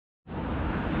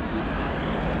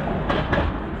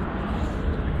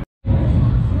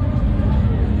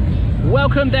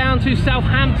welcome down to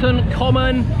Southampton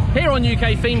Common here on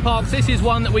UK Theme Parks. This is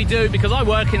one that we do because I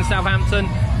work in Southampton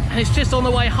and it's just on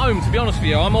the way home, to be honest with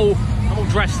you. I'm all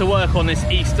dressed to work on this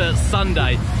Easter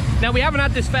Sunday. Now, we haven't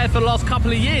had this fair for the last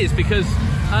couple of years because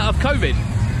of COVID.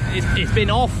 It's been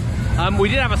off. We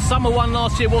did have a summer one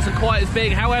last year, wasn't quite as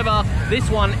big. However, this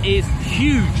one is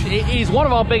huge. It is one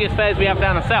of our biggest fairs we have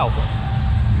down the south.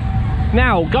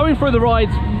 Now, going through the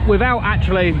rides without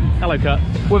actually, hello Kurt,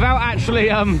 without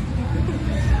actually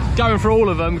going through all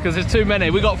of them because there's too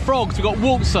many. We've got Frogs, we've got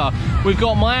Waltzer, we've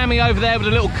got Miami over there with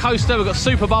a little coaster, we've got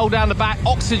Super Bowl down the back,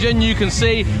 Oxygen you can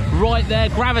see right there,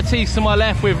 Gravity's to my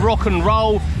left with Rock and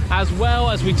Roll, as well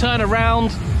as we turn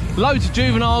around. Loads of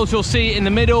juveniles you'll see in the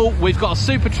middle. We've got a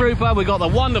Super Trooper, we've got the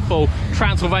wonderful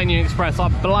Transylvanian Express. I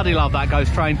bloody love that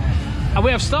ghost train. And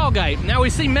we have Stargate. Now, we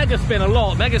see Megaspin a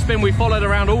lot. Megaspin we followed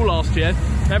around all last year.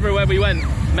 Everywhere we went,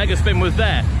 Megaspin was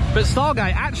there. But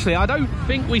Stargate, actually, I don't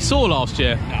think we saw last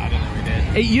year. No, I don't think we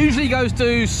did. It usually goes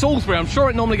to Salisbury. I'm sure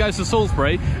it normally goes to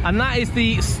Salisbury. And that is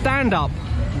the stand-up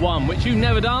one, which you've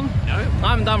never done. No. I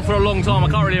haven't done for a long time. I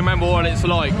can't really remember what it's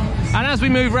like. And as we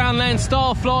move around then,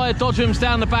 Starflyer, Dodgems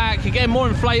down the back. Again, more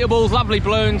inflatables, lovely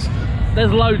balloons.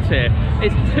 There's loads here.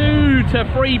 It's £2 to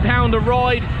 £3 a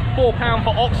ride, £4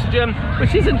 for Oxygen,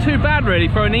 which isn't too bad really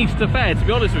for an Easter fair, to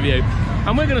be honest with you.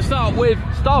 And we're going to start with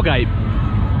Stargate.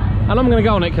 And I'm going to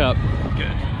go on it, Kurt. Good.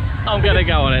 I'm going to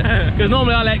go on it. Because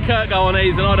normally I let Kurt go on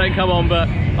these and I don't come on, but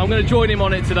I'm going to join him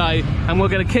on it today. And we're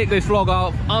going to kick this vlog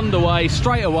off underway,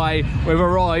 straight away, with a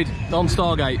ride on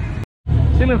Stargate.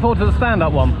 Still looking forward to the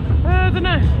stand-up one? I don't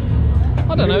know.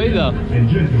 I don't know either.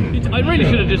 I really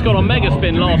should have just gone on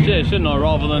Megaspin last year, shouldn't I,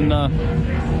 rather than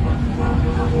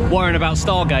worrying about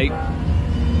Stargate.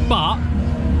 But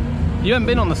you haven't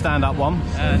been on the stand-up one.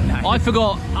 No. I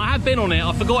forgot. I had been on it.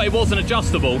 I forgot it wasn't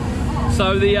adjustable.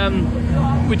 So the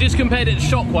we just compared it to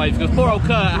Shockwave because poor old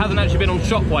Kurt hasn't actually been on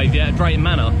Shockwave yet at Drayton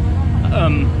Manor.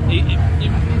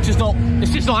 It's just not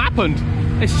happened.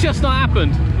 It's just not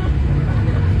happened.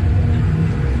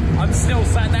 I'm still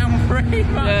sat down for it.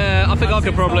 Yeah, I think I'll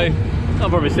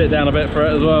probably sit down a bit for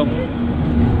it as well.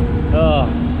 Oh.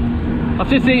 I've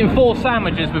just eaten 4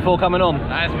 sandwiches before coming on.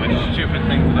 That's a stupid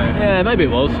thing to do. Yeah, maybe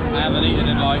it was. I haven't eaten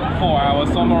in like 4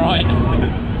 hours, so I'm alright.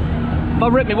 If I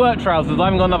rip my work trousers, I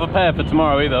haven't got another pair for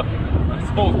tomorrow either. That's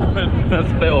awkward.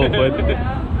 That's a bit awkward.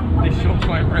 These shorts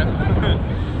won't rip.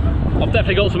 I've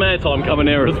definitely got some airtime coming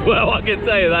here as well, I can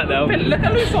tell you that now. Look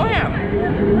how loose I am.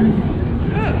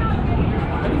 Yeah.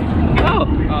 Oh!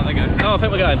 Oh, there you go. Oh, I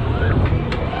think we're going.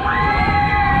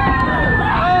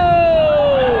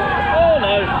 Oh! Oh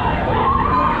no!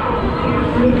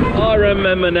 I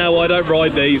remember now I don't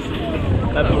ride these.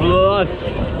 That's blood.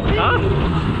 Huh?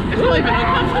 It's not even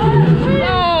uncomfortable.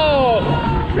 No!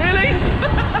 Really?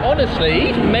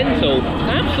 Honestly, mental.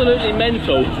 Absolutely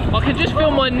mental. I can just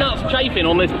feel my nuts chafing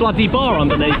on this bloody bar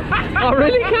underneath. I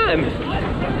really can.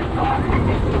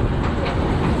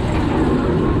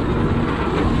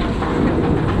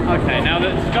 Okay, now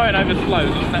that it's going over slow,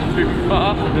 it's not too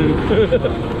far. There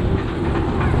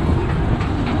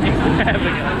we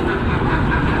go.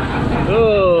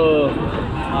 Oh.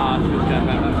 Ah, it's just going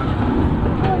back that way.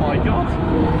 Oh my god.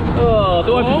 Oh,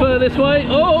 do I prefer this way?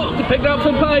 Oh, to pick up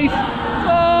some pace.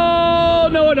 Oh,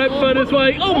 no, I don't prefer this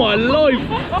way. Oh my life.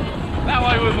 That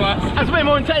way was worse. That's a bit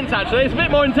more intense actually. It's a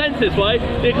bit more intense this way.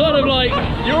 You're kind of like,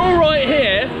 you're all right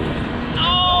here.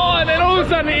 Oh, and then all of a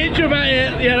sudden it hits you about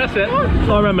here. Yeah, that's it.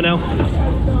 I remember now.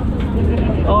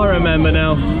 I remember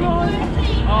now.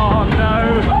 Oh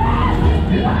no.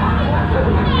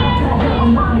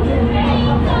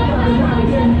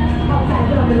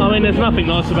 I mean, there's nothing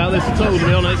nice about this at all, to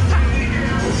be honest.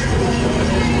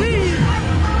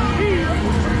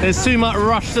 There's too much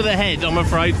rush to the head, I'm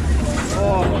afraid.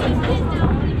 Oh.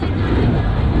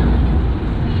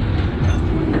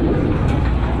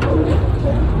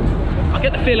 I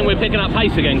get the feeling we're picking up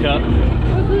pace again, Kurt.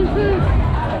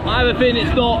 I have a feeling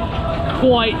it's not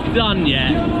quite done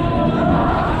yet. I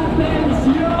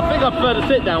think I prefer the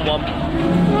sit-down one.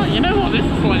 Well, you know what? This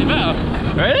is slightly better.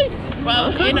 Really?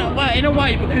 Well, okay. in a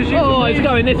way, because you Oh, it's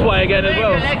going this way again as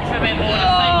well. your legs a bit more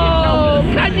Oh,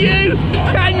 can you?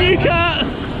 Can you, Kurt?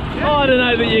 Oh, I don't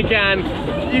know that you can.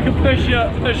 You can push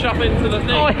up into the thing.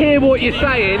 I hear what you're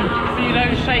saying. So you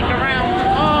don't shake around.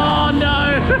 Oh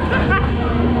no!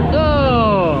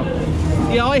 Oh.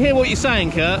 Yeah, I hear what you're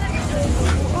saying, Kurt.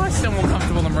 Oh, it's still more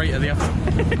comfortable than Rita the other.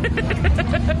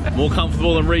 More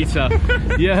comfortable than Rita.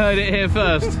 You heard it here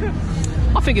first.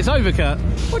 I think it's over, Kurt.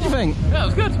 What do you think? That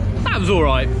was good. That was all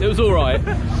right. It was all right.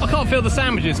 I can't feel the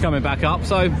sandwiches coming back up,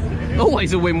 so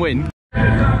always a win-win.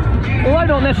 although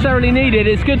not necessarily needed,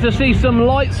 it's good to see some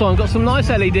lights on. Got some nice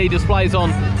LED displays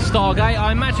on Stargate.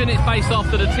 I imagine it's based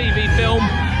after the TV film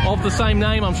of the same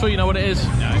name. I'm sure you know what it is.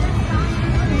 No.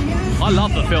 I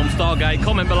love the film Stargate.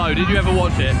 Comment below, did you ever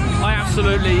watch it? I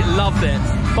absolutely loved it.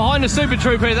 Behind the Super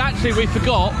Trooper is actually, we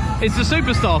forgot, it's the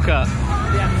Superstar cut.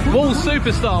 Yeah. Wall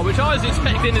Superstar, which I was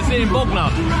expecting to see in Bognor,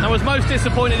 and was most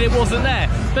disappointed it wasn't there.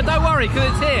 But don't worry,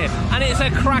 because it's here, and it's a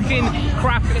cracking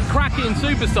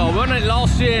Superstar. We went on it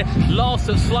last year, last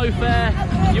at Slow Fair.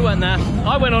 You weren't there.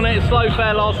 I went on it at Slow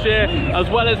Fair last year, as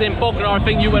well as in Bognor. I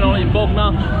think you went on it in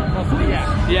Bognor.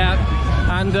 Yeah. Yeah.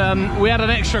 And we had an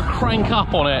extra crank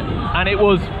up on it, and it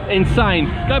was insane.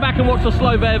 Go back and watch the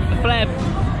Slow Fair.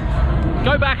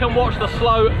 Go back and watch the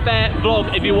Slow Fair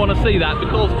vlog if you want to see that,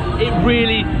 because it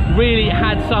really, really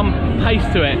had some pace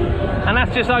to it. And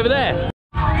that's just over there.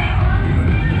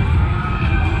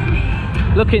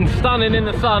 Looking stunning in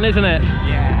the sun, isn't it?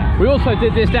 Yeah. We also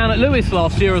did this down at Lewis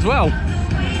last year as well.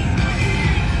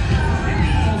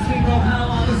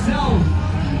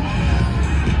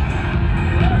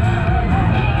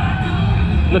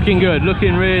 Looking good,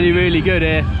 looking really, really good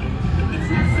here.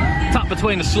 Tucked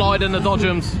between the slide and the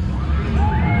Dodgems.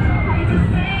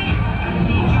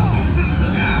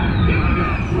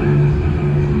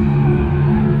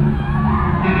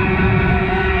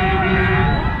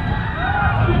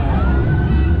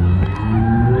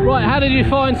 Right, how did you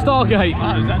find Stargate?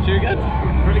 Oh, it was actually good.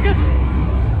 Really good.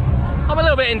 I'm a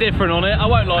little bit indifferent on it, I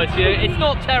won't lie to you. It's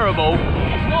not terrible,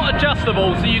 it's not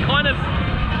adjustable, so you kind of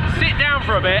sit down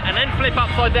for a bit and then flip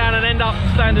upside down and end up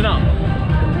standing up.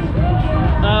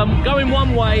 Going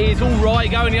one way is all right,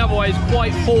 going the other way is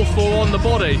quite forceful on the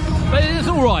body, but it's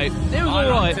all right. It was all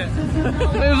right.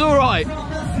 It was all right.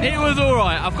 It was all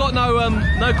right. I've got no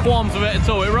qualms with it at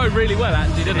all. It rode really well,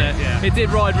 actually, didn't it? Yeah. It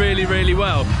did ride really, really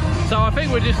well. So I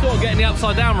think we're just sort of getting the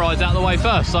upside down rides out of the way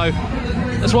first. So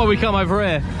that's why we come over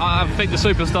here. I think the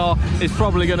Superstar is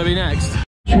probably going to be next.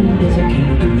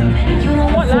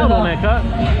 Quite loud on it, Kurt.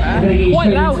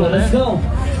 Quite loud on it.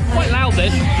 Quite loud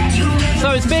this.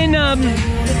 So it's been,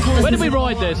 where did we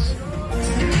ride this?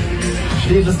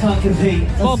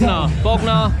 Bognor.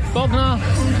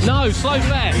 No, Slow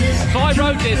Fair. So I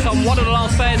rode this on one of the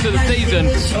last fairs of the season.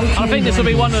 And I think this will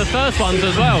be one of the first ones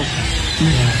as well.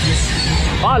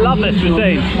 I love this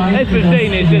machine. This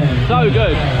machine is just so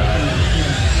good.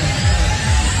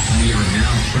 We are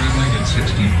now traveling at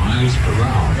 60 miles per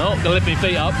hour. Oh, gonna lift my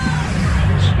feet up.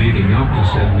 Speeding up to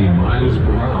 70 miles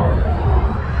per hour.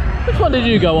 Which one did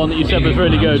you go on that you said was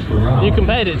really good? You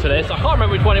compared it to this. I can't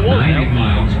remember which one it was 90 now.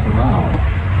 miles per hour.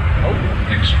 Oh.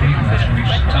 Extreme has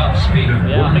reached top speed of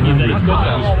Yeah, I think you did. 100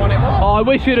 miles per hour. Oh, I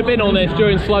wish you'd have been on this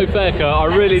during Slow Fair, Kurt. I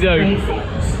really do.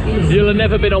 You'll have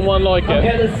never been on one like it.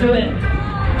 Okay, let's do it.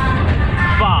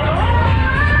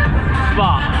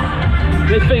 But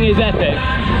this thing is epic.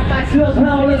 Maximum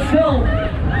power, let's go.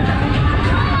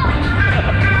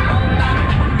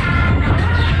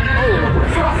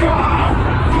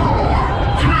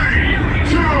 3,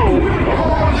 2,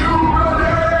 are you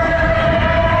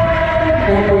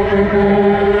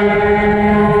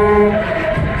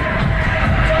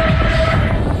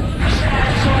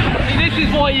See, this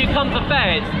is why you come to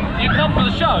fairs. You come for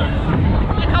the show.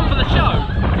 You come for the show.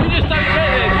 You just don't get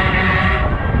this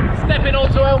stepping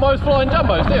onto Elmo's flying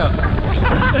jumbos, do you? It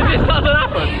just doesn't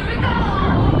happen.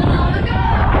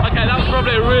 Okay, that was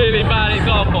probably a really bad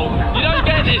example. You don't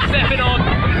get this stepping on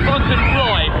Front and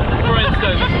Fly, for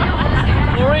instance,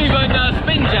 or even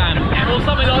Spin Jam, or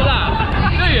something like that,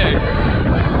 do you?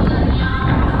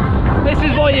 This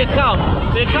is why you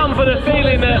come. You come for the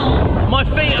feeling that my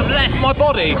feet have left my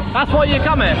body. That's why you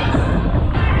come here.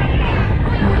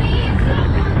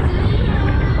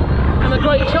 And the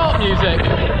great chart music.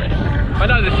 I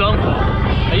know this song.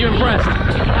 Are you impressed?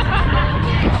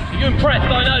 Are you impressed?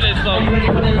 I know this song.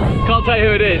 Can't tell you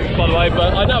who it is, by the way,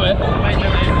 but I know it.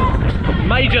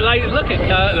 Major Late. Look at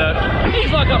Kurt, look.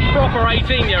 He's like a proper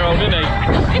 18-year-old, isn't he?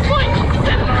 He's like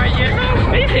 7 or 8 years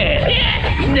old. Is it?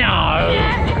 Yeah. No.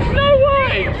 Yeah. No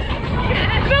way.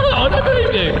 Yeah. No, I don't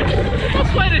believe you. I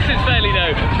swear this is fairly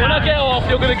new. When I get off,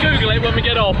 you're going to Google it when we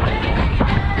get off.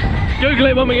 Google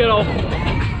it when we get off.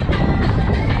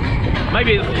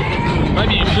 Maybe you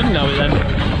shouldn't know it then.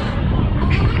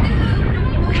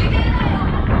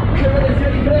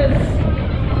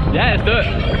 Yeah, let's do it.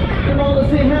 Come on,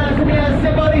 let's see hands in the air,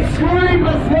 somebody scream,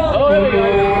 let's go! Oh, there we go.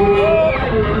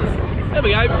 There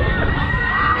we go.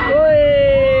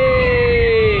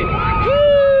 Whee! Woo!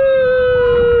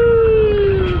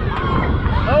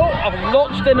 Oh, I've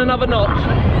notched in another notch.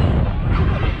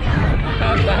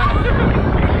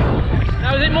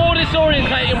 Now is it more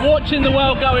disorientating watching the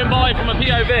world going by from a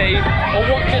POV or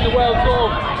watching the world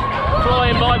sort of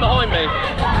flying by behind me?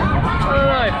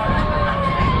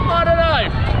 I don't know.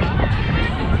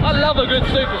 I love a good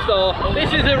superstar.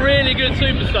 This is a really good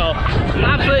superstar.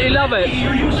 Absolutely love it.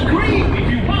 Hear you scream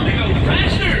if you want to go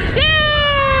faster. Yeah!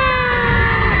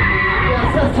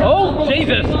 Oh,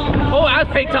 Jesus. Oh, it has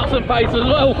picked up some pace as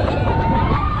well.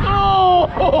 Oh,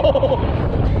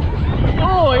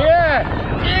 oh yeah.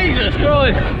 Jesus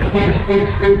Christ.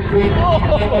 Oh.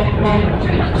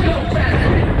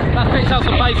 That picked up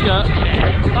some pace, Kurt.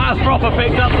 That's proper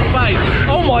picked up some pace.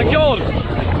 Oh my God.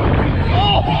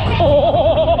 Oh,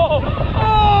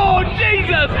 oh,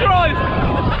 Jesus Christ!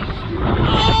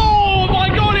 Oh my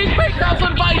God, he's picked up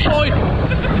some pace, boy!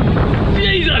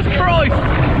 Jesus Christ!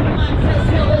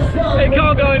 It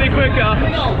can't go any quicker. I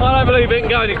don't believe it can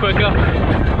go any quicker.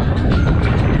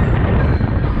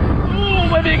 Oh,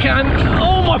 maybe it can.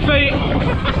 Oh, my feet!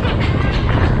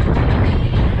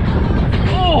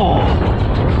 Oh,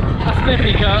 that's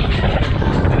nippy, Kurt.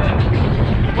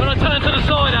 When I turn to the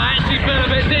side, I actually feel a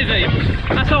bit dizzy.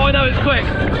 That's how I know it's quick.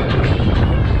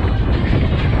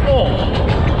 Oh,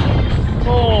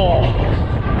 oh,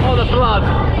 oh, the blood.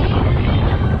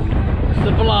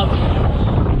 The blood.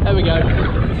 There we go.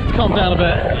 Let's calm down a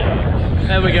bit.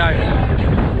 There we go.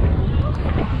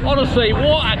 Honestly,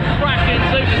 what a cracking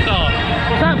superstar.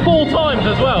 Was that 4 times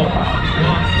as well?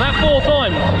 Was that 4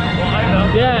 times?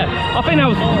 Yeah, I think that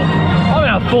was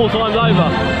 4 times over.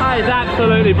 That is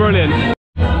absolutely brilliant.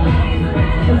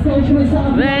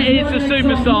 There is the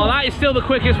superstar. That is still the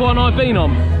quickest one I've been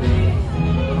on.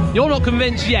 You're not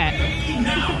convinced yet.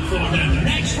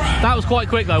 That was quite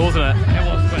quick though, wasn't it? It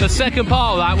was quick. The second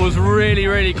part of that was really,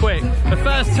 really quick. The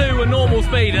first 2 were normal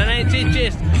speed and it did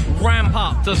just ramp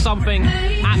up to something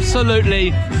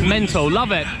absolutely mental.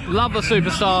 Love it. Love the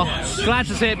superstar. Glad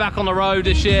to see it back on the road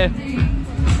this year.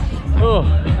 Oh,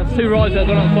 that's 2 rides that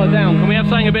have gone upside down. Can we have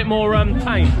something a bit more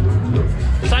tame?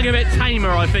 Something a bit tamer,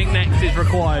 I think, next is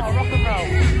required. Rock and roll.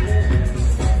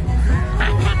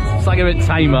 Something a bit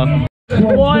tamer.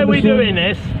 Why are we doing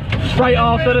this straight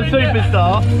after the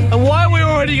superstar? And why are we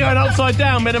already going upside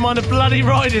down? Bear in mind the bloody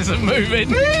ride isn't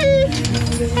moving.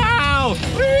 Ow!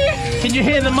 Can you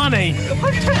hear the money?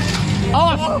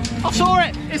 Oh, I saw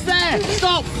it! It's there!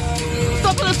 Stop!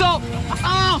 Stop at the stop!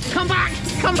 Oh, come back!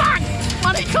 Come back!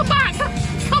 Money, come back!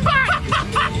 Come back!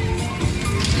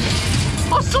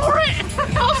 I saw it!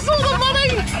 I saw the money!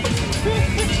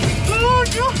 Oh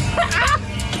God!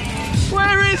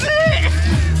 Where is it?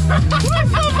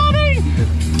 Where's the money?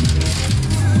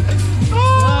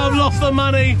 Oh, I've lost the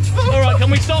money. Alright, can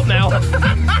we stop now?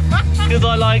 Because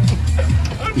I'm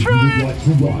If you would like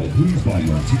to ride, please buy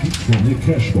your tickets from the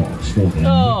cash box for the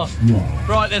next ride.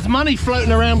 Right, there's money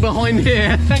floating around behind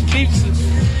here. That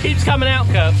keeps coming out,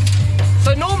 Kurt.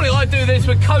 So normally I do this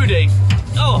with Cody.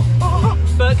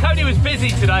 But Cody was busy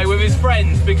today with his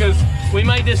friends because we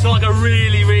made this like a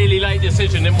really, really late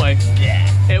decision, didn't we? Yeah.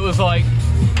 It was like,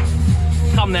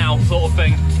 come now sort of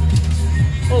thing.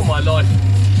 Oh my life.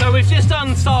 So we've just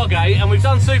done Stargate and we've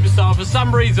done Superstar. For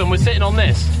some reason we're sitting on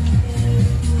this.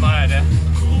 My idea.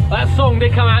 That song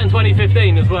did come out in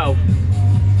 2015 as well.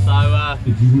 So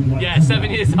yeah,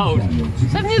 7 years old.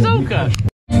 7 years old, Kurt.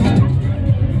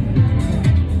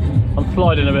 I'm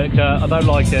sliding a bit, Kurt. I don't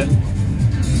like it.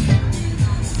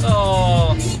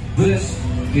 Oh. This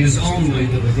is only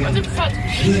the beginning.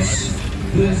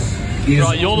 This is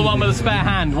right, you're the one with the spare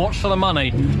hand. Watch for the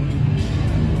money.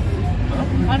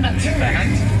 I'm not spare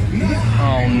hand.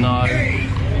 Oh no.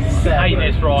 I hate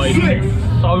this ride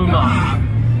so much.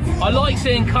 I like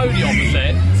seeing Cody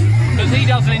opposite because he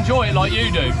doesn't enjoy it like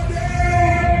you do.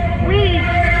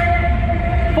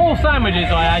 4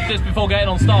 sandwiches I had just before getting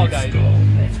on Stargate.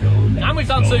 And we've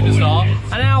done Superstar, and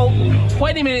now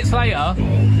 20 minutes later,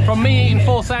 from me eating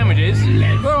 4 sandwiches,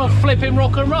 we're on flipping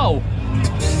rock and roll.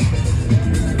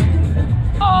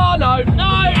 Oh no,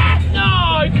 no,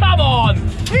 no, come on!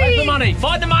 Where's the money?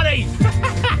 Find the money!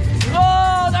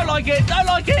 Oh, don't like it, don't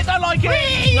like it, don't like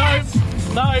it! No,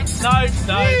 no, no,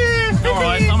 no.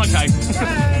 Alright, I'm okay.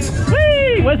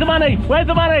 Whee! Where's the money? Where's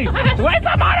the money? Where's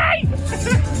the money?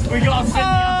 We got to spin the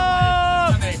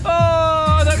other way. Oh,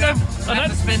 I don't know. I have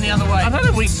to spin the other way. I don't know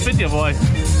if we can spin the other way.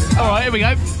 Alright, here we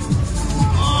go.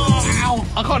 Oh, ow.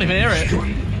 I can't even hear it.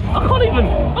 I can't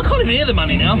even hear the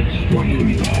money now.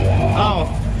 Oh,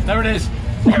 there it is.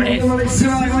 There it is. We're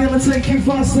going to take you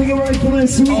fasting away for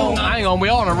this. Oh, hang on, we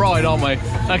are on a ride, aren't we?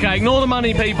 Okay, ignore the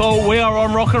money, people. We are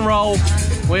on rock and roll.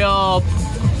 We are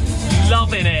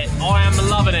loving it. I am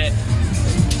loving it.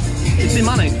 It's the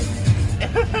money.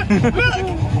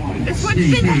 Look! It's what it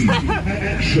is.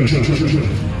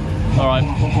 All right.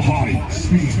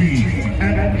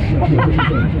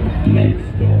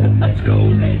 Let's go.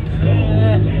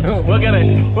 We'll get it.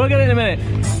 We'll get it in a minute.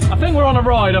 I think we're on a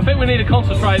ride. I think we need to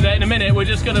concentrate that in a minute. We're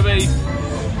just going to be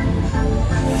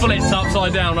flipped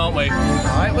upside down, aren't we?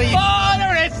 Alright, well, Oh,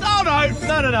 there it is. Oh,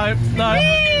 no.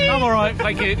 I'm all right.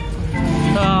 Thank you.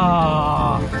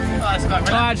 Ah. that's quite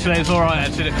relaxing. Actually, it's all right,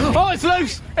 actually. Oh, it's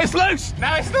loose. It's loose.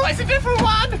 No, it's not. It's a different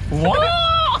one. What?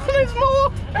 There's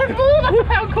more. There's more. That's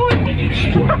how cool.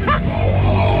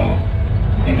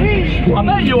 I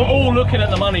bet you're all looking at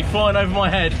the money flying over my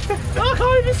head. I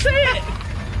can't even see it.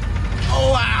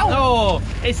 Oh, wow. Oh,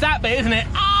 it's that bit, isn't it?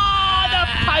 Ah, the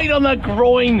pain on the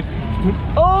groin.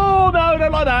 Oh, no,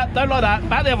 don't like that. Don't like that.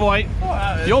 Back the other way.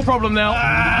 Your problem now.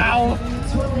 Ow.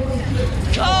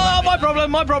 Oh, my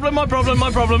problem.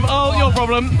 Oh, your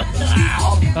problem.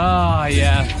 Ah,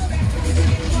 yeah.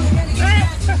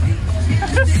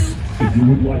 If you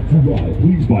would like to ride,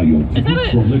 please buy your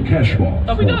ticket from the cash box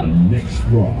Are we for done? the next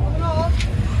ride.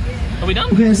 Are we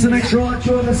done? Okay, it's the next ride.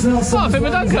 Join us now. Oh, I think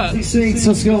we're done, Kurt. Seats,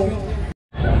 let's go.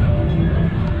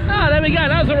 Ah, there we go.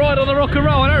 That was a ride on the rock and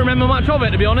roll. I don't remember much of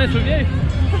it, to be honest with you.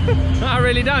 I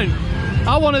really don't.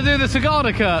 I want to do the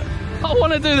Tagada, Kurt. I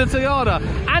want to do the Tagada.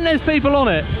 And there's people on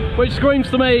it, which screams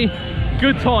to me,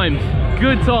 good times.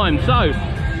 Good times. So,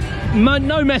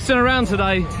 no messing around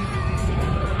today.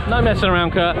 No messing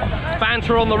around, Kurt.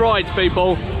 Banter on the rides,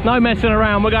 people. No messing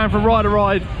around. We're going from ride to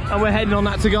ride, and we're heading on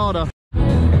that Tagada.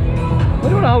 What do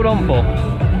you want to hold on for?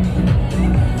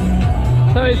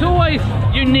 So it's always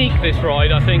unique, this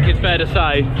ride, I think it's fair to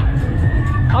say.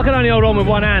 I can only hold on with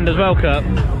one hand as well, Kurt.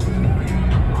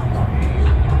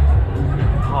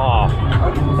 Oh.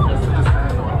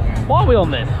 Why are we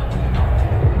on this?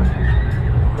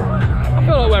 I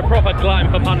feel like we're proper glutton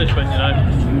for punishment, you know.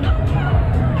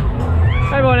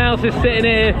 Everyone else is sitting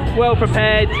here, well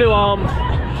prepared, 2 arms.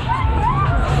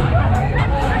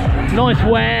 Nice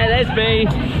wear, there's me.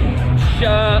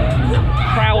 Shirt,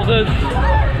 trousers.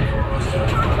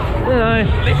 You know.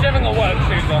 At least you haven't got work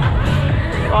shoes on.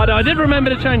 Oh no, I did remember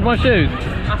to change my shoes.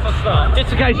 That's a start.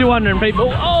 Just in case you're wondering,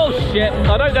 people. Oh shit,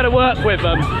 I don't go to work with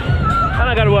them. I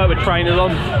don't go to work with trainers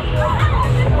on. I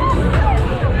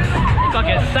think I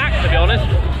get sacked, to be honest.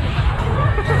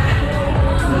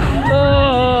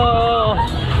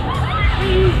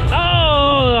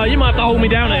 Oh, you might have to hold me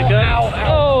down here, Kurt.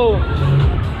 Oh.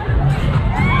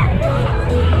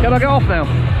 Can I get off now?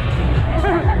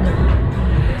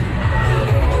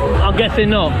 I'm guessing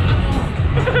not.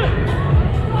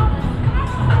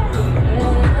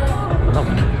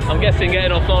 I'm guessing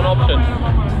getting off's not an option.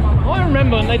 I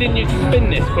remember when they didn't used to spin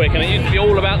this quick and it used to be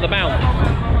all about the bounce.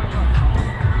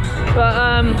 But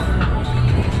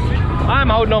I am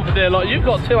holding on for dear life. You've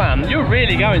got 2 hands. You're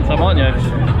really going some, aren't you?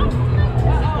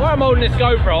 Where I'm holding this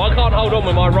GoPro, I can't hold on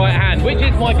with my right hand, which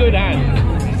is my good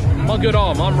hand. My good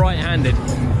arm, I'm right-handed.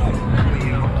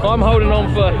 So I'm holding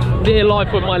on for dear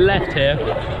life with my left here.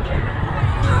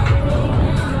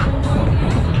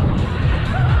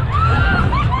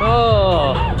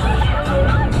 Oh.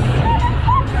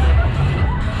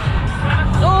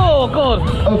 Oh, God.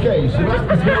 Okay, so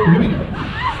that is going to be...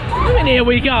 And here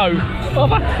we go. Oh,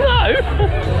 no.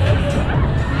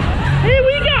 Here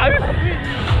we go.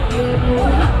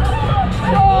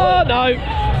 Oh, no.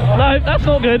 No, that's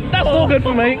not good. That's not good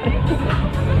for me.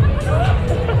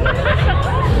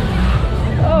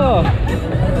 Oh.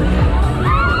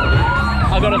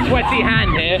 I've got a sweaty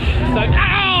hand here. So,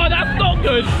 ow, that's not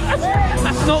good.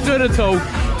 That's not good at all.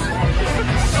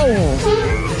 Oh.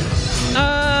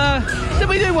 Did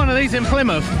we do one of these in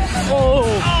Plymouth? Oh.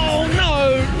 Oh,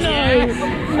 no, no,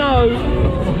 no.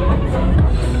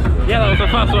 Yeah, that was the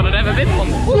first one I'd ever been on.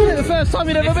 Wasn't it the first time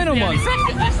you'd ever been on one? This is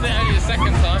only the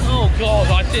second time. Oh, God,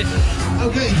 I just...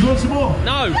 Okay, do you want some more?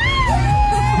 No. You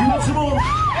want some more?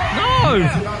 No.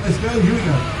 Let's go, here we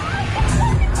go.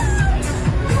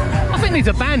 I think these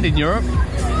are banned in Europe.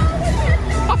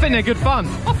 I think they're good fun.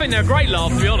 I think they're a great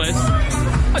laugh, to be honest.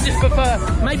 I just prefer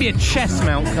maybe a chest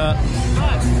mount, Kurt.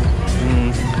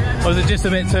 Or is it just a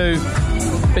bit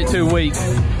too weak?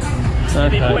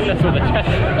 Okay.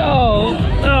 Oh,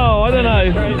 oh, I don't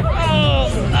know.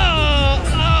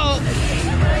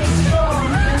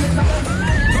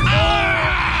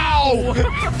 Ow!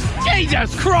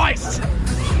 Jesus Christ!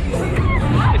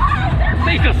 It's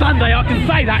Easter Sunday, I can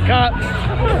say that, Kurt.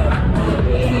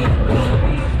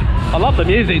 I love the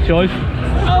music choice.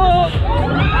 Oh!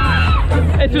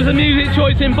 This was a music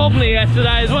choice in Bognor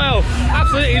yesterday as well.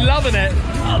 Absolutely loving it.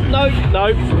 Oh, no,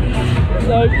 no,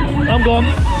 no, I'm gone.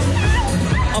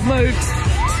 I've moved.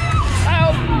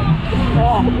 Ow!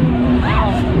 Oh!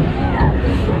 Ow!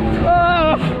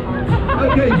 Oh!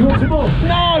 Okay, you want some more?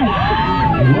 No!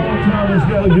 One time, let's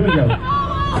go. Here we go.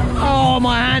 Oh,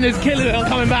 my hand is killing it. I'm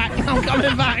coming back. I'm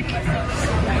coming back.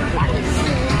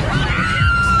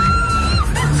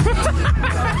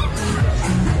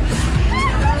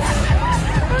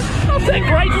 That's a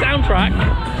great soundtrack.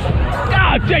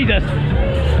 Oh, Jesus.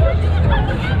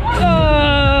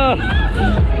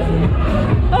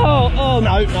 Oh,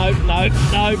 no.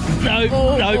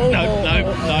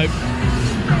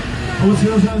 What's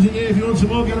your hands in the air? If you want some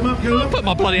more, get them up, get them up. Put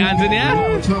my bloody hands in the air.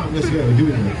 One time, let's go. Do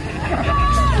it.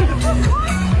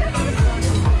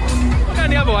 I'm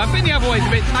going the other way. I think the other way's a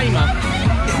bit tamer.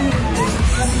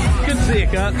 Good to see you,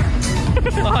 Kurt.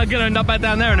 I'm going to end up back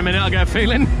down there in a minute, I get a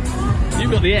feeling.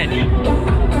 You've got the edge.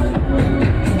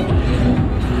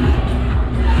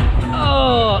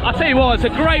 Oh, I tell you what, it's a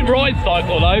great ride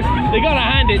cycle though. They got to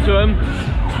hand it to him.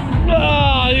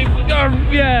 Oh,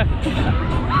 yeah.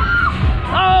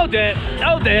 Oh dear,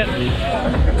 oh dear.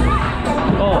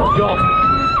 Oh God.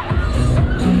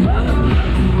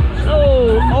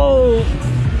 Oh.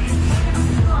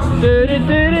 Do.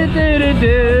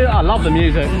 I love the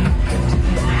music. I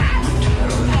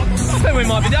think we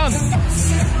might be done.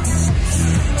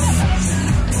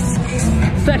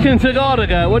 Second Tagada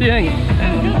go, what do you think?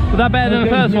 Was that better than the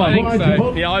first one? I think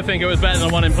so. Yeah, I think it was better than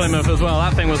the one in Plymouth as well.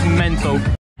 That thing was mental.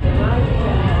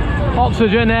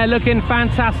 Oxygen there, looking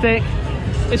fantastic.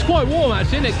 It's quite warm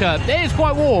actually, isn't it, Kurt? It is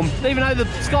quite warm, even though the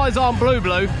skies aren't blue.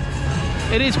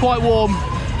 It is quite warm.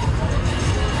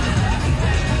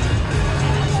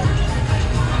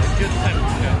 Good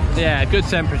temperature. Yeah, good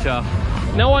temperature.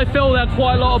 Now I feel there are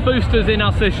quite a lot of boosters in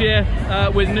us this year,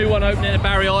 with new one opening at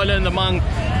Barry Island, among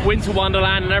Winter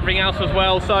Wonderland and everything else as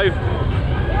well. So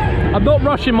I'm not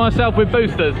rushing myself with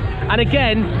boosters. And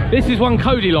again, this is one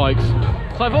Cody likes.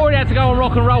 So I've already had to go on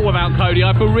rock and roll without Cody.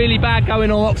 I feel really bad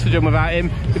going on oxygen without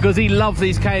him because he loves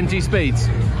these KMG speeds.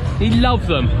 He loves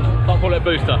them. Can't call it a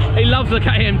booster. He loves the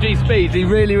KMG speeds. He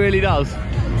really, really does.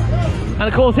 And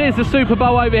of course, here's the Super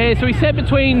Bowl over here. So he said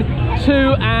between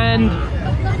 £2 and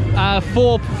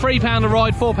 £3 a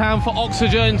ride, £4 for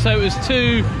oxygen. So it was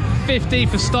 £2.50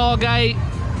 for Stargate.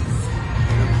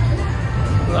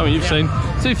 Oh, you've seen.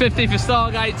 £2.50 for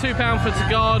Stargate, £2 for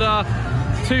Tagada,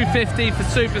 £2.50 for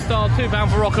Superstar, £2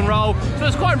 for Rock and Roll. So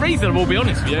it's quite reasonable, to be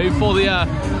honest with you, for the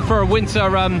for a winter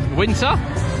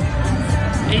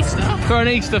Easter for an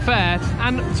Easter fair.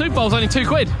 And Super Bowl's only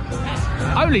 £2.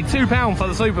 Only £2 for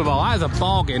the Super Bowl. That is a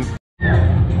bargain.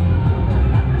 And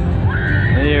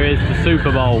here is the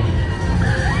Super Bowl.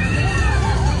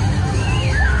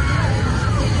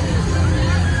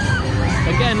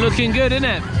 Again, looking good, isn't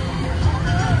it?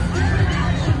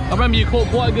 I remember you caught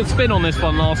quite a good spin on this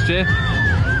one last year.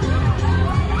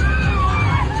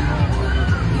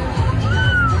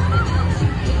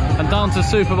 And Dancer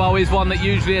Super Bowl is one that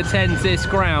usually attends this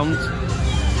ground.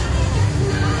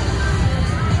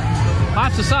 I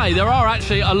have to say, there are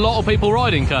actually a lot of people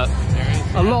riding, Kurt.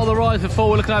 A lot of the rides are full.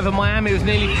 We're looking over Miami, it was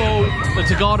nearly full. The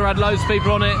Tagada had loads of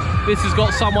people on it. This has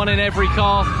got someone in every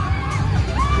car,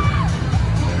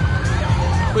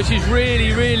 which is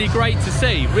really, really great to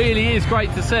see. Really is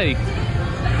great to see.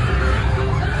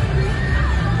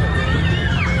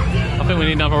 I think we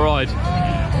need another ride.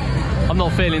 I'm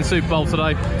not feeling Super Bowl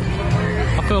today.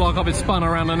 I feel like I've been spun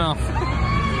around enough.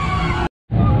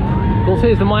 Of course,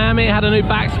 here's the Miami. It had a new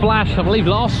backsplash, I believe,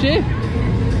 last year.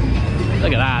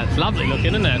 Look at that. It's lovely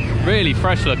looking, isn't it? Really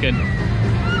fresh looking.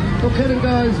 Okay then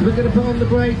guys, we're going to put on the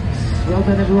brakes. Well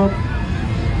done everyone.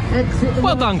 Exit the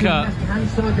Well done, Kurt.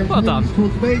 Well done.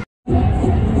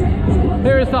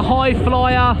 Here is the High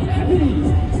Flyer,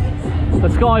 the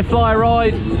Sky Flyer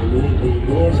ride.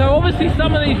 So obviously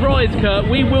some of these rides, Kurt,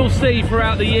 we will see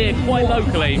throughout the year quite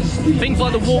locally. Things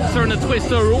like the Waltzer and the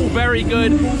Twister are all very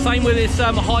good. Same with this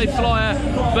High Flyer.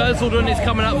 Bursaldon is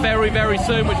coming up very, very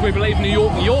soon, which we believe New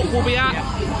York will be at.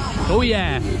 Oh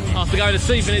yeah, after going to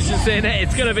Stevenage and seeing it,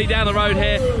 it's going to be down the road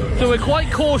here. So we're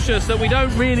quite cautious that we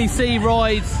don't really see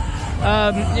rides.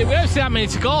 We don't see that many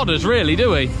Tagadas really,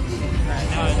 do we?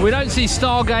 We don't see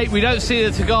Stargate, we don't see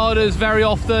the Tagadas very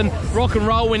often. Rock and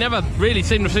Roll, we never really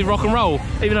seem to see Rock and Roll,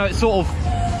 even though it sort of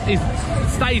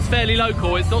stays fairly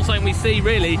local. It's not something we see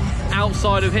really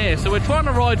outside of here. So we're trying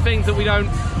to ride things that we don't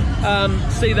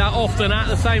see that often, at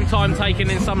the same time taking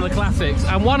in some of the classics.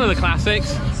 And one of the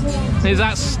classics is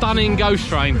that stunning Ghost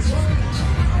Train.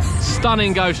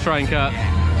 Stunning Ghost Train, Kurt.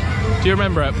 Do you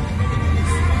remember it?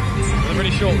 A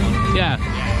really short one. Yeah.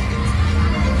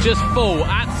 Just full,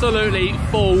 absolutely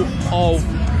full of,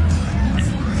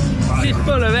 just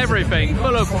full of everything.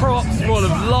 Full of props, full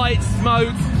of lights,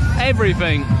 smoke,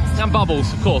 everything. And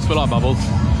bubbles, of course, we like bubbles.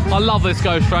 I love this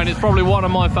ghost train. It's probably one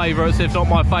of my favourites, if not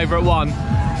my favourite one.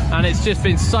 And it's just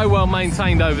been so well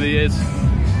maintained over the years.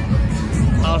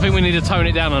 And I think we need to tone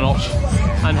it down a notch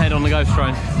and head on the ghost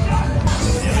train.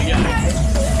 Here we go.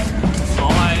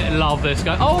 I love this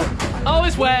ghost. Oh,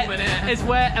 it's wet. It's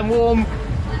wet and warm.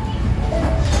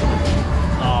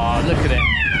 Oh, look at it.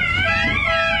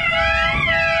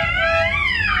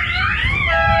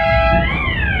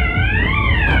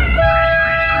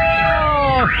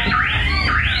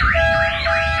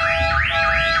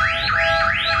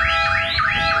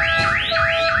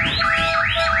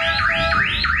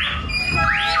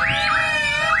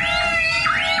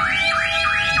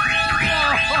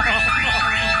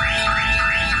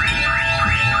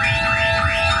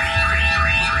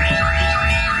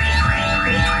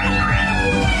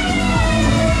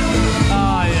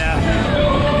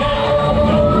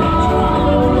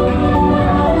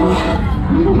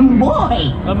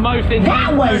 The most intense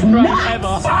ghost train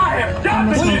ever.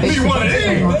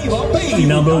 Be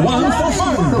number one for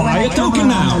fun. Buy a token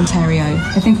now. Ontario.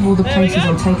 I think of all the places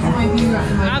I'll take her.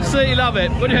 Absolutely love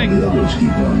it. What do you think?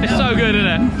 It's so good, isn't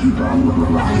it?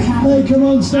 Hey, come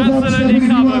on, step up, step Absolutely if you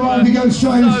want to ride the ghost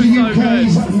train. It's the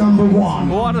UK's number one.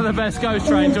 One of the best ghost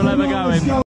trains you'll ever go in.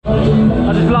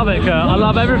 I just love it, Kurt. I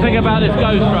love everything about this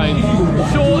ghost train.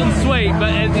 Short and sweet,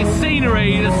 but the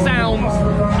scenery, the sounds,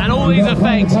 and all these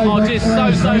effects are just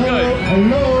so good.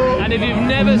 And if you've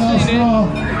never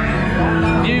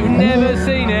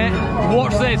seen it,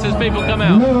 watch this as people come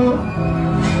out.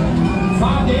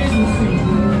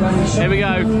 Here we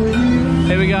go.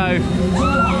 Here we go.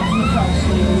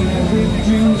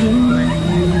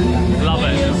 Love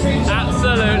it.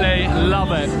 Absolutely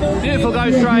love it. Beautiful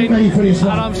ghost train, and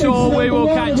I'm sure we will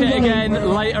catch it again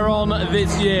later on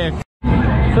this year.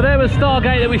 So there was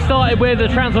Stargate that we started with, the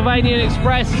Transylvanian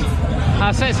Express.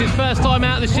 Sets his first time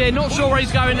out this year. Not sure where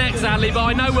he's going next, sadly, but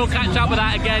I know we'll catch up with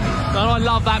that again. And I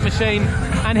love that machine.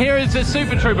 And here is the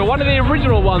Super Trooper, one of the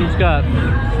original ones, Kurt.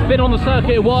 Been on the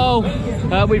circuit a while.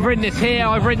 We've ridden this here.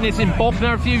 I've ridden this in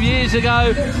Bognor a few years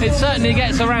ago. It certainly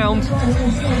gets around.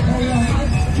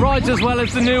 Rides as well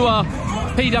as the newer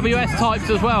PWS types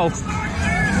as well.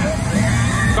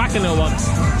 Cracking little one.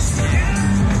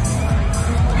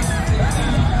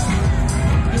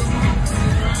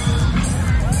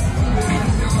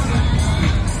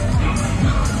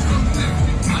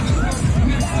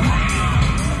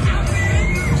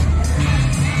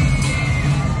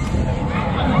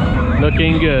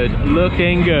 Looking good,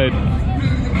 looking good.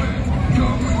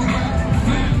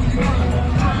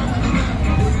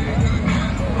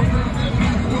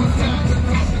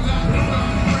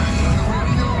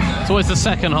 It's always the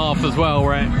second half as well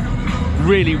where it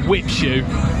really whips you.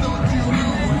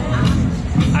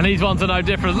 And these ones are no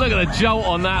different. Look at the jolt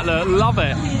on that, look, love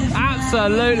it.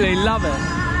 Absolutely love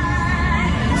it.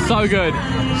 So good,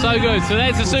 so good. So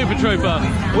there's the Super Trooper.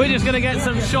 We're just going to get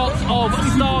some shots of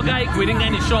Stargate. We didn't get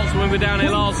any shots when we were down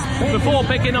here last, before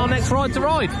picking our next ride to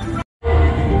ride.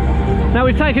 Now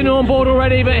we've taken you on board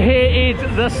already, but here is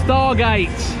the Stargate.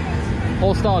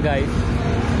 Or Stargate.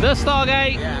 The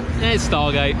Stargate. Yeah. It's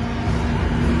Stargate.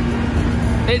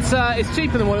 It's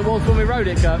cheaper than what it was when we rode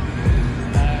it, Kurt.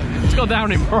 It's gone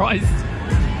down in price.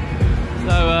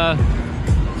 So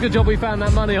good job we found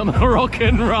that money on the rock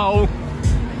and roll.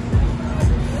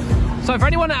 So for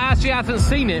anyone that actually hasn't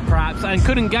seen it perhaps and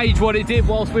couldn't gauge what it did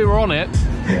whilst we were on it,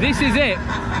 this is it.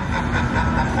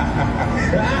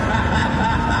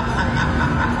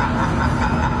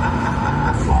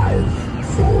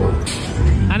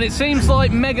 And it seems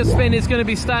like Megaspin is going to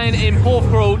be staying in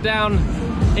Porthcawl down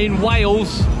in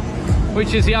Wales,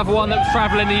 which is the other one that's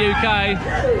travelling the UK.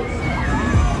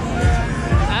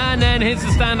 And then here's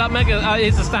the stand-up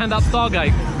here's the stand-up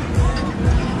Stargate.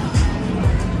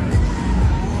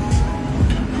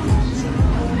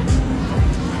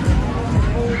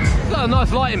 Got a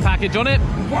nice lighting package on it.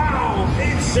 Wow,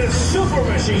 it's a super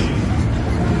machine.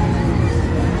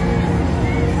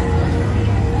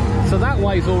 So that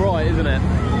way's all right, isn't it?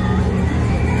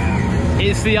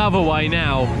 It's the other way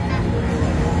now.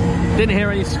 Didn't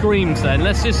hear any screams then.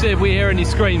 Let's just see if we hear any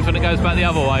screams when it goes back the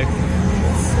other way.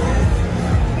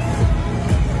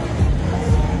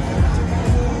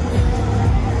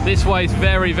 This way's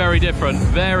very, very different.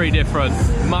 Very different.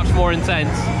 Much more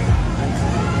intense.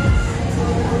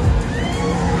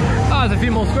 Oh, there's a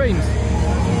few more screams.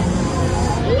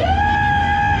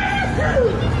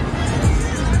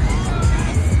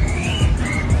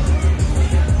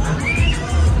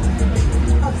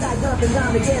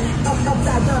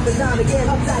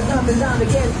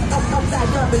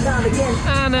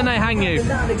 And then they hang you.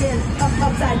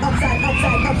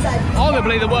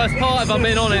 Arguably the worst part, if I'm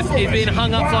being honest, is being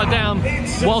hung upside down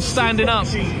while standing up.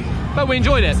 But we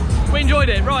enjoyed it. We enjoyed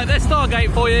it. Right, there's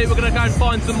Stargate for you. We're going to go and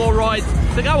find some more rides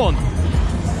to go on.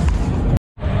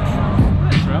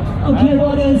 Okay,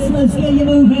 riders, let's get you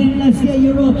moving, let's get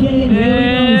you rocking.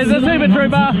 Here's a Super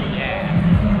Trooper.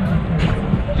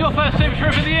 It's your first Super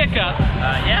Trooper of the year, Kurt?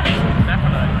 Yeah,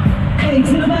 definitely. Hey,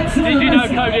 to the back, Did you know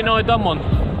Cody and I have done one?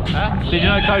 Huh? Did you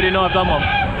know Cody and I have done one?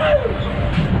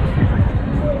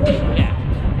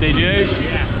 Yeah. Did you?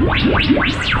 Yeah.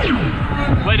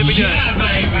 Where did we do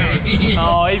it?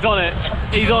 Oh, he's on it.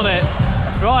 He's on it.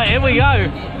 Right, here we go.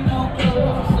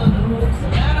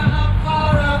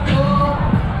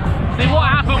 See, what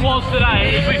happened was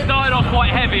today is we started off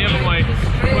quite heavy, haven't we?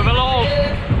 With a lot of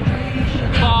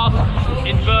fast,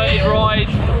 inverted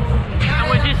rides. And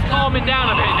we're just calming down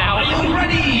a bit now. Are you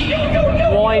ready?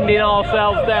 Winding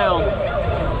ourselves down.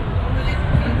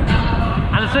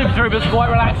 And the Super Trooper's quite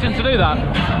relaxing to do that.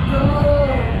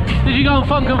 Did you go on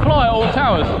Funk and Fly at All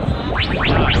Towers?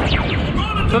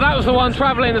 So that was the one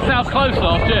travelling the South Coast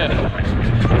last year.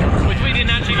 Which we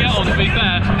didn't actually get on, to be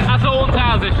fair. That's at Alton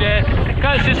Towers this year.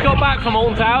 Kurt's just got back from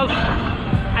Alton Towers.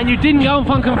 And you didn't go on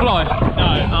Funk and Fly?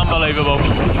 No. Unbelievable.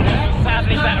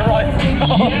 Sadly better right.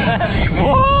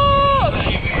 What?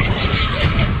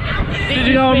 Did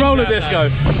you go on roller disco?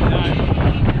 No.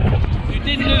 You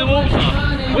didn't do the Waltzer?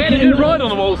 We had a good ride on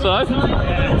the Waltzer. It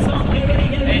looks like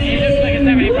it's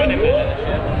definitely running better.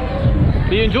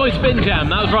 But you enjoyed Spin Jam,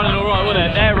 that was running alright, wasn't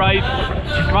it? Air race,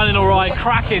 running alright,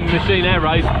 cracking machine air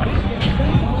race.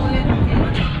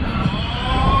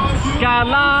 Got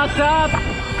locked up.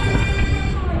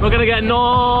 We're gonna get a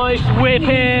nice whip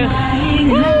here.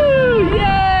 Woo!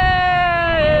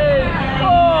 Yay!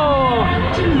 Oh!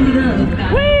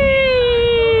 Whee!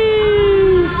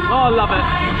 Oh, I love it.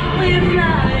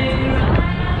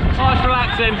 Oh, it's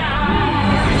relaxing.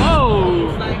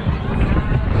 Oh!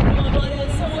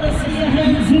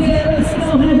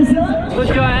 Put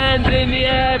your hands in the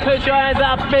air, put your hands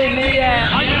up in the air.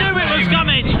 I knew it was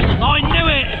coming! I knew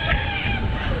it!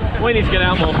 We need to get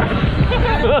out more.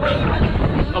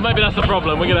 Or maybe that's the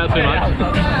problem, we get out too much.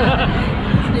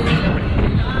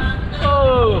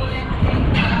 Oh!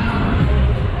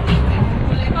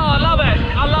 Oh, I love it!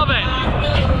 I love it!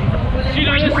 Do you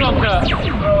know this song, Kurt?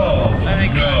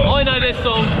 I know this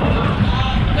song.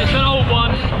 It's an old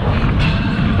one.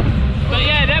 But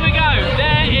yeah, there we go.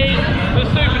 There is the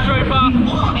Super Trooper.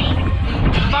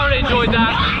 Thoroughly enjoyed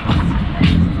that.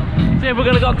 See if we're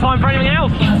going to got time for anything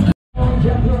else.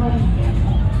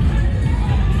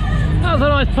 That was a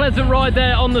nice pleasant ride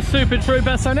there on the Super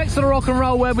Trooper. So next to the Rock and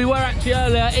Roll where we were actually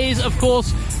earlier is of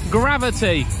course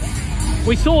Gravity.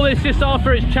 We saw this just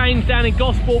after it's changed down in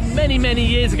Gosport many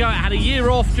years ago. It had a year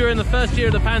off during the first year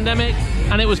of the pandemic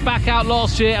and it was back out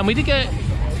last year, and we did get...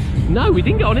 No, we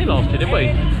didn't get on it last year, did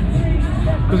we?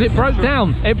 Because it broke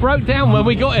down. It broke down when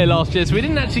we got here last year, so we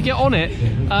didn't actually get on it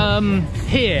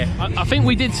here. I think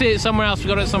we did see it somewhere else. We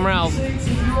got it somewhere else.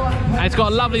 And it's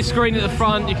got a lovely screen at the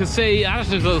front. You can see, it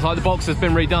actually looks like the box has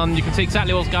been redone. You can see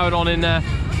exactly what's going on in there.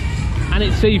 And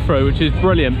it's see-through, which is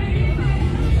brilliant.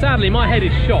 Sadly, my head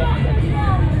is shot.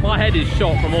 My head is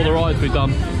shot from all the rides we've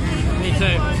done. Me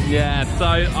too. Yeah, so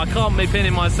I can't be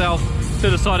pinning myself to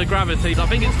the side of Gravity. I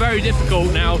think it's very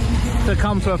difficult now to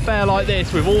come to a fair like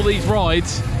this with all these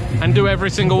rides and do every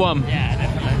single one. Yeah,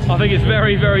 definitely. I think it's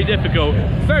very difficult.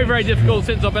 Very difficult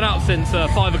since I've been up since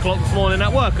 5 o'clock this morning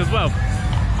at work as well.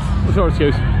 What's your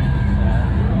excuse?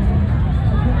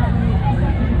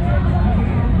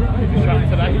 Shut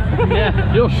today.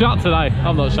 Yeah, you're shut today.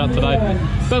 I'm not shut today.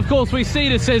 But of course we see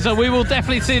the Sizzler. We will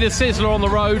definitely see the Sizzler on the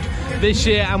road this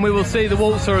year, and we will see the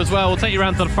Waltzer as well. We'll take you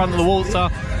around to the front of the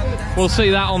Waltzer. We'll see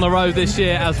that on the road this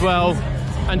year as well.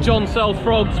 And John sells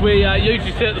frogs. We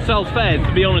usually sit at the Sells Fairs,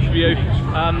 to be honest with you.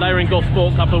 They were in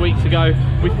Gosport a couple of weeks ago.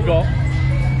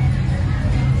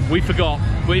 We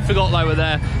forgot they were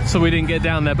there, so we didn't get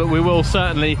down there, but we will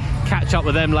certainly catch up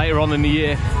with them later on in the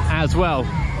year as well.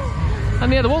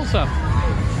 And yeah, the Waltzer.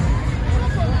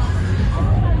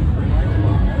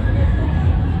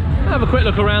 Have a quick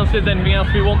look around, see if there's anything else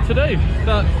we want to do.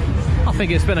 But I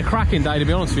think it's been a cracking day, to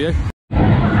be honest with you.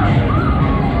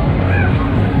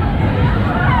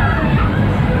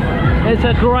 It's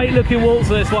a great looking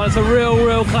Waltzer, this one. It's a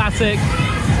real classic.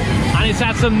 And it's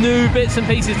had some new bits and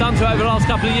pieces done to it over the last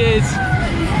couple of years.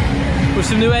 With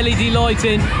some new LED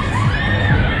lighting.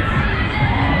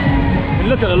 And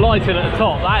look at the lighting at the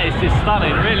top. That is just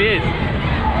stunning, it really is.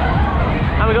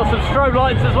 And we've got some strobe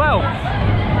lights as well.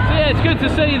 So yeah, it's good to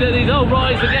see that these old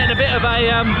rides are getting a bit of a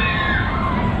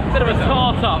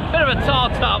tart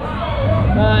up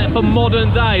for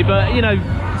modern day. But you know,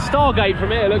 Stargate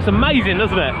from here looks amazing,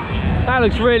 doesn't it? That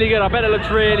looks really good. I bet it looks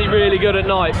really, really good at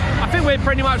night. I think we're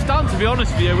pretty much done, to be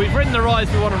honest with you. We've ridden the rides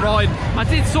we want to ride. I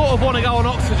did sort of want to go on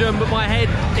oxygen, but my head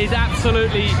is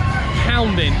absolutely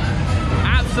pounding.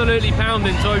 Absolutely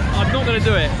pounding, so I'm not going to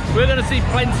do it. We're going to see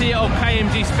plenty of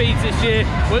KMG speeds this year.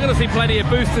 We're going to see plenty of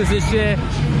boosters this year.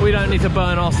 We don't need to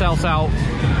burn ourselves out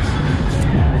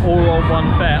all on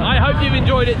one fare. I hope you've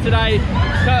enjoyed it today.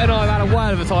 Kurt and I have had a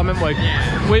whale of a time, haven't we?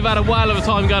 Yeah. We've had a whale of a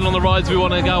time going on the rides we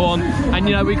want to go on, and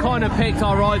you know, we kind of picked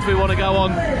our rides we want to go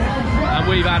on, and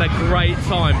we've had a great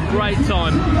time.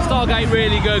 Stargate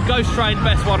really good. Ghost Train,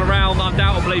 best one around,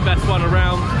 undoubtedly best one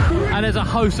around. And there's a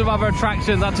host of other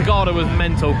attractions. That Tagada was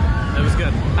mental. It was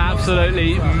good.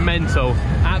 Absolutely mental.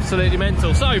 Absolutely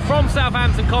mental. So from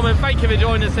Southampton Common, thank you for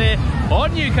joining us here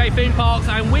on UK Theme Parks,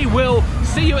 and we will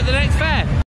see you at the next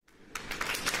fair.